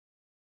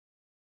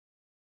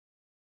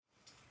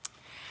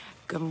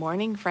Good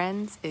morning,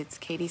 friends. It's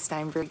Katie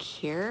Steinberg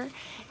here,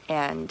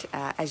 and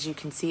as you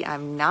can see,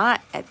 I'm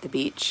not at the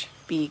beach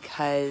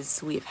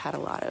because we've had a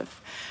lot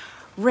of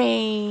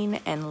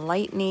rain and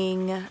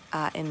lightning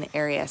in the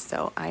area,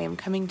 so I am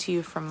coming to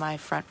you from my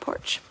front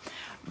porch.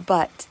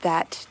 But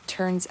that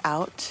turns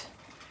out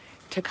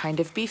to kind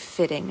of be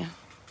fitting.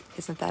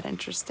 Isn't that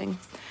interesting?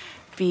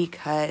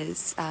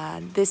 Because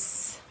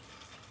this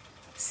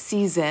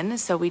season,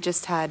 so we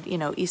just had,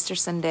 Easter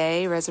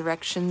Sunday,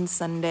 Resurrection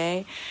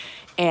Sunday,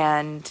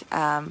 and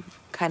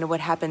kind of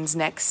what happens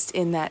next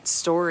in that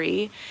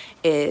story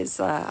is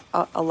a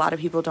lot of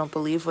people don't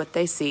believe what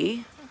they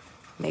see.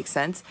 Makes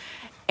sense.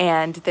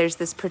 And there's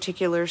this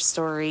particular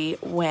story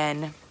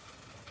when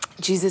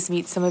Jesus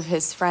meets some of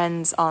his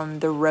friends on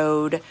the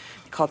road,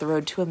 called the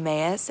road to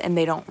Emmaus, and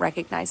they don't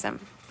recognize him.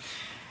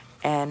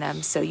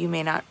 And so you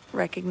may not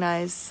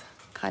recognize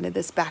kind of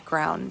this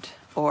background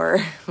or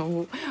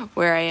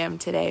where I am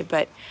today,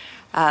 but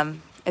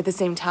at the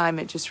same time,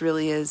 it just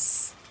really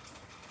is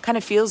kind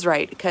of feels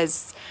right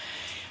because,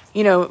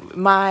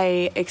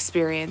 my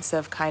experience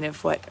of kind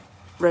of what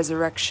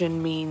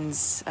resurrection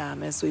means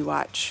as we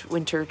watch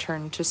winter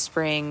turn to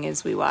spring,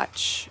 as we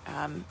watch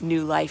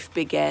new life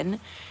begin,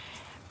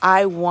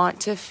 I want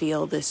to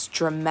feel this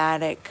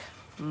dramatic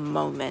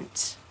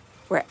moment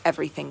where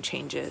everything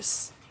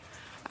changes.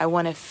 I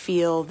want to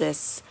feel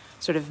this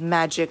sort of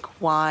magic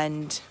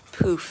wand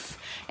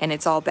poof and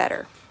it's all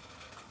better.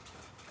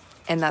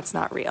 And that's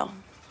not real.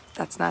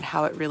 That's not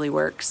how it really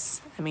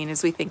works. I mean,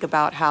 as we think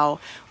about how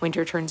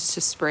winter turns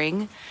to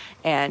spring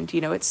and,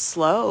 it's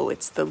slow,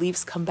 the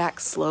leaves come back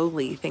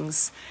slowly,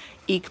 things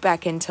eke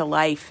back into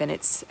life, and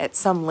it's at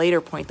some later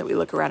point that we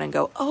look around and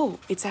go, oh,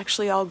 it's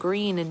actually all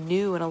green and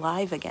new and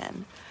alive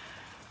again.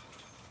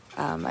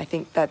 I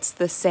think that's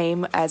the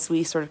same as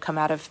we sort of come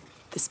out of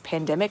this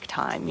pandemic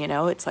time,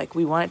 it's like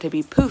we want it to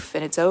be poof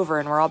and it's over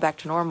and we're all back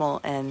to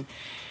normal, and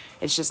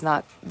it's just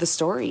not the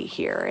story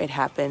here. It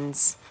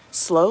happens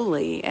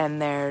slowly, and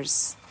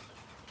there's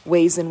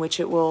ways in which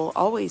it will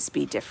always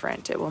be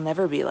different. It will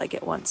never be like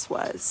it once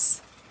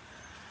was.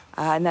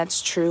 And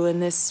that's true in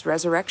this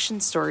resurrection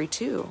story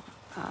too.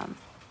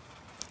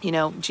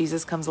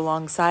 Jesus comes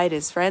alongside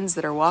his friends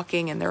that are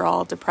walking and they're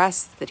all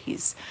depressed that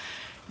he's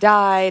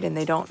died, and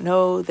they don't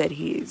know that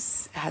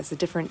has a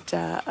different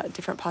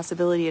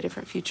possibility, a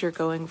different future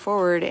going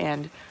forward,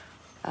 and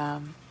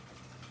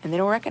they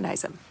don't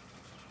recognize him.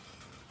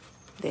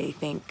 They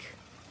think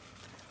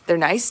they're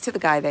nice to the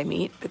guy they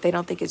meet, but they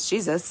don't think it's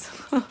Jesus.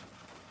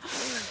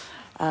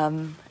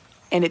 And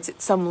it's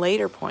at some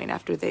later point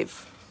after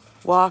they've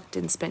walked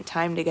and spent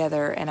time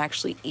together and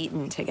actually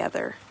eaten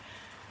together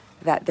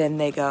that then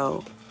they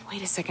go,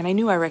 wait a second, I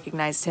knew I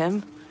recognized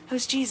him. It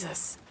was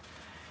Jesus.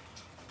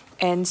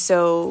 And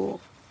so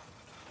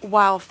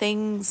while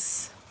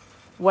things,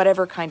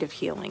 whatever kind of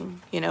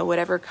healing,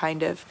 whatever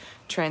kind of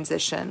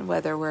transition,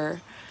 whether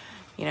we're,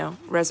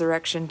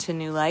 resurrection to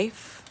new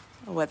life,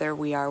 whether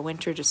we are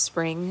winter to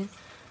spring,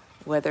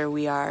 whether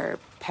we are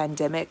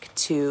pandemic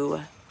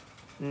to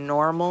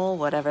normal,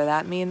 whatever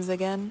that means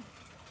again,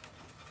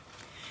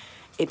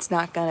 it's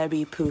not going to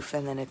be poof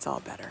and then it's all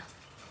better.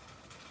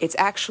 It's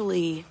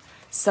actually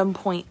some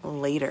point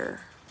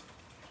later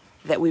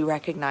that we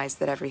recognize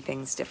that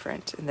everything's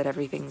different and that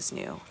everything's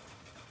new.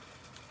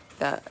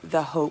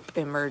 The hope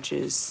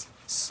emerges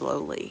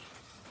slowly.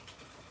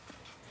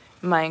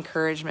 My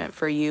encouragement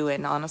for you,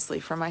 and honestly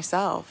for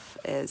myself,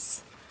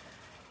 is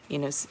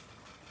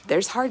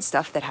there's hard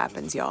stuff that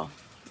happens, y'all,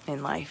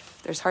 in life.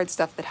 There's hard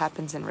stuff that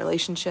happens in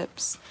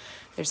relationships.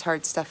 There's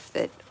hard stuff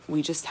that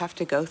we just have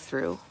to go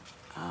through.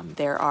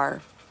 There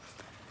are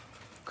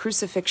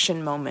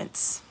crucifixion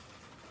moments,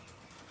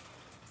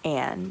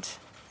 and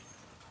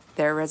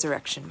there are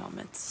resurrection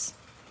moments.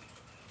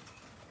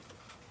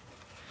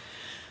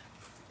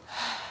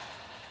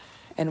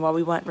 And while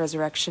we want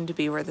resurrection to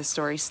be where the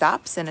story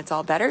stops and it's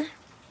all better,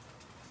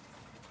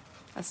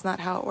 that's not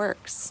how it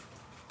works.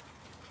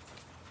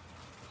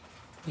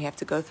 We have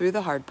to go through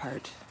the hard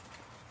part.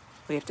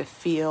 We have to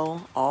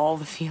feel all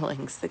the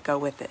feelings that go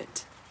with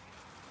it.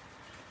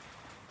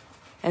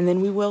 And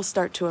then we will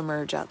start to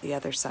emerge out the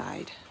other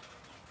side.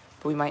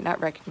 But we might not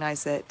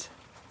recognize it.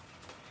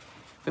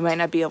 We might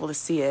not be able to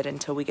see it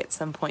until we get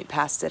some point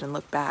past it and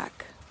look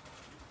back.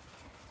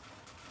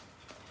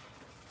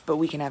 But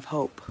we can have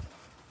hope.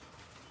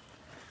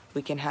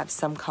 We can have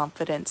some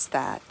confidence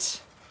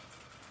that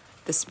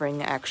the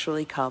spring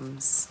actually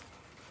comes,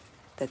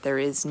 that there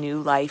is new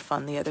life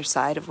on the other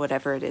side of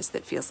whatever it is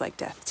that feels like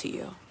death to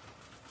you,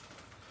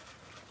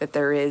 that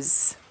there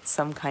is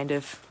some kind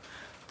of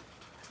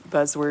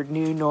buzzword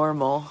new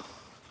normal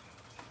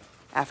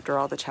after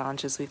all the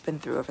challenges we've been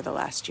through over the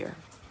last year.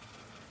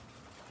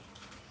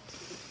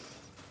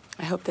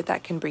 I hope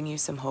that can bring you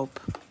some hope.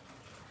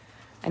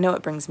 I know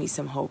it brings me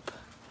some hope,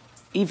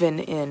 even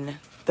in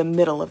the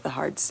middle of the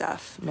hard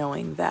stuff,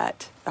 knowing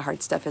that the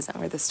hard stuff isn't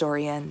where the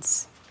story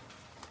ends.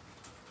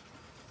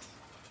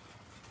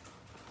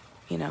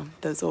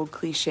 Those old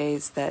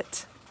cliches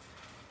that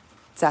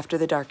it's after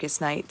the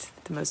darkest night,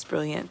 the the most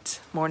brilliant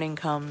morning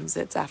comes.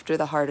 It's after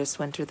the hardest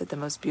winter that the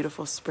most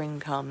beautiful spring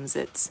comes.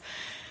 It's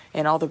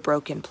in all the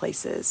broken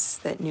places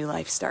that new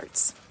life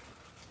starts.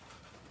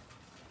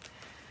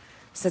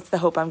 So that's the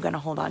hope I'm going to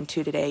hold on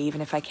to today, even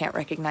if I can't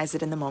recognize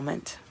it in the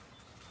moment.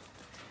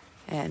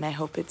 And I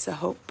hope it's a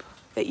hope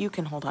that you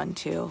can hold on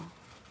to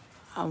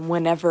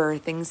whenever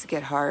things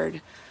get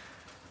hard,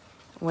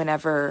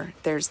 whenever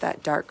there's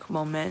that dark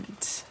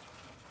moment.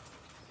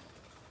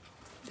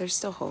 There's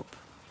still hope.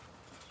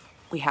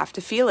 We have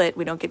to feel it.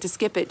 We don't get to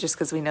skip it just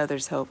because we know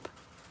there's hope.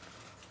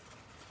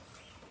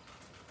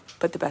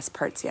 But the best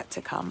part's yet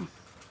to come.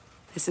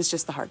 This is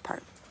just the hard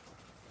part.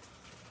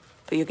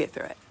 But you'll get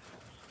through it.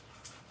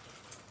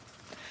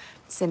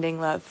 Sending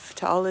love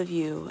to all of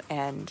you,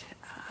 and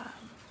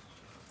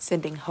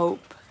sending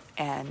hope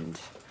and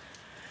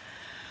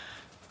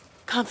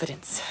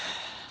confidence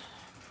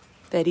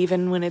that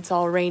even when it's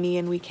all rainy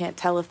and we can't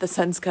tell if the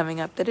sun's coming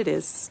up, that it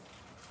is.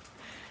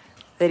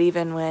 That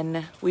even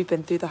when we've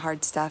been through the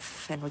hard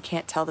stuff and we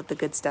can't tell that the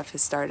good stuff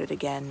has started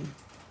again,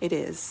 it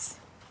is.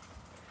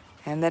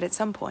 And that at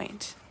some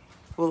point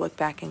we'll look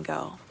back and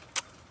go,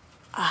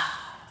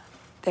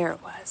 there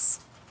it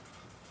was.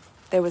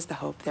 There was the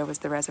hope, there was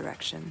the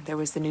resurrection, there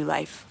was the new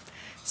life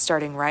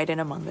starting right in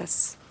among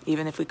us,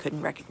 even if we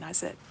couldn't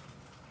recognize it.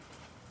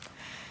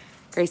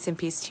 Grace and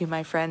peace to you,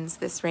 my friends,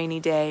 this rainy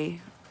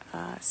day.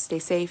 Stay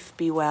safe,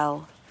 be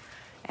well,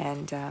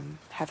 and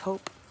have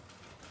hope.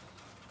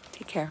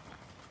 Take care.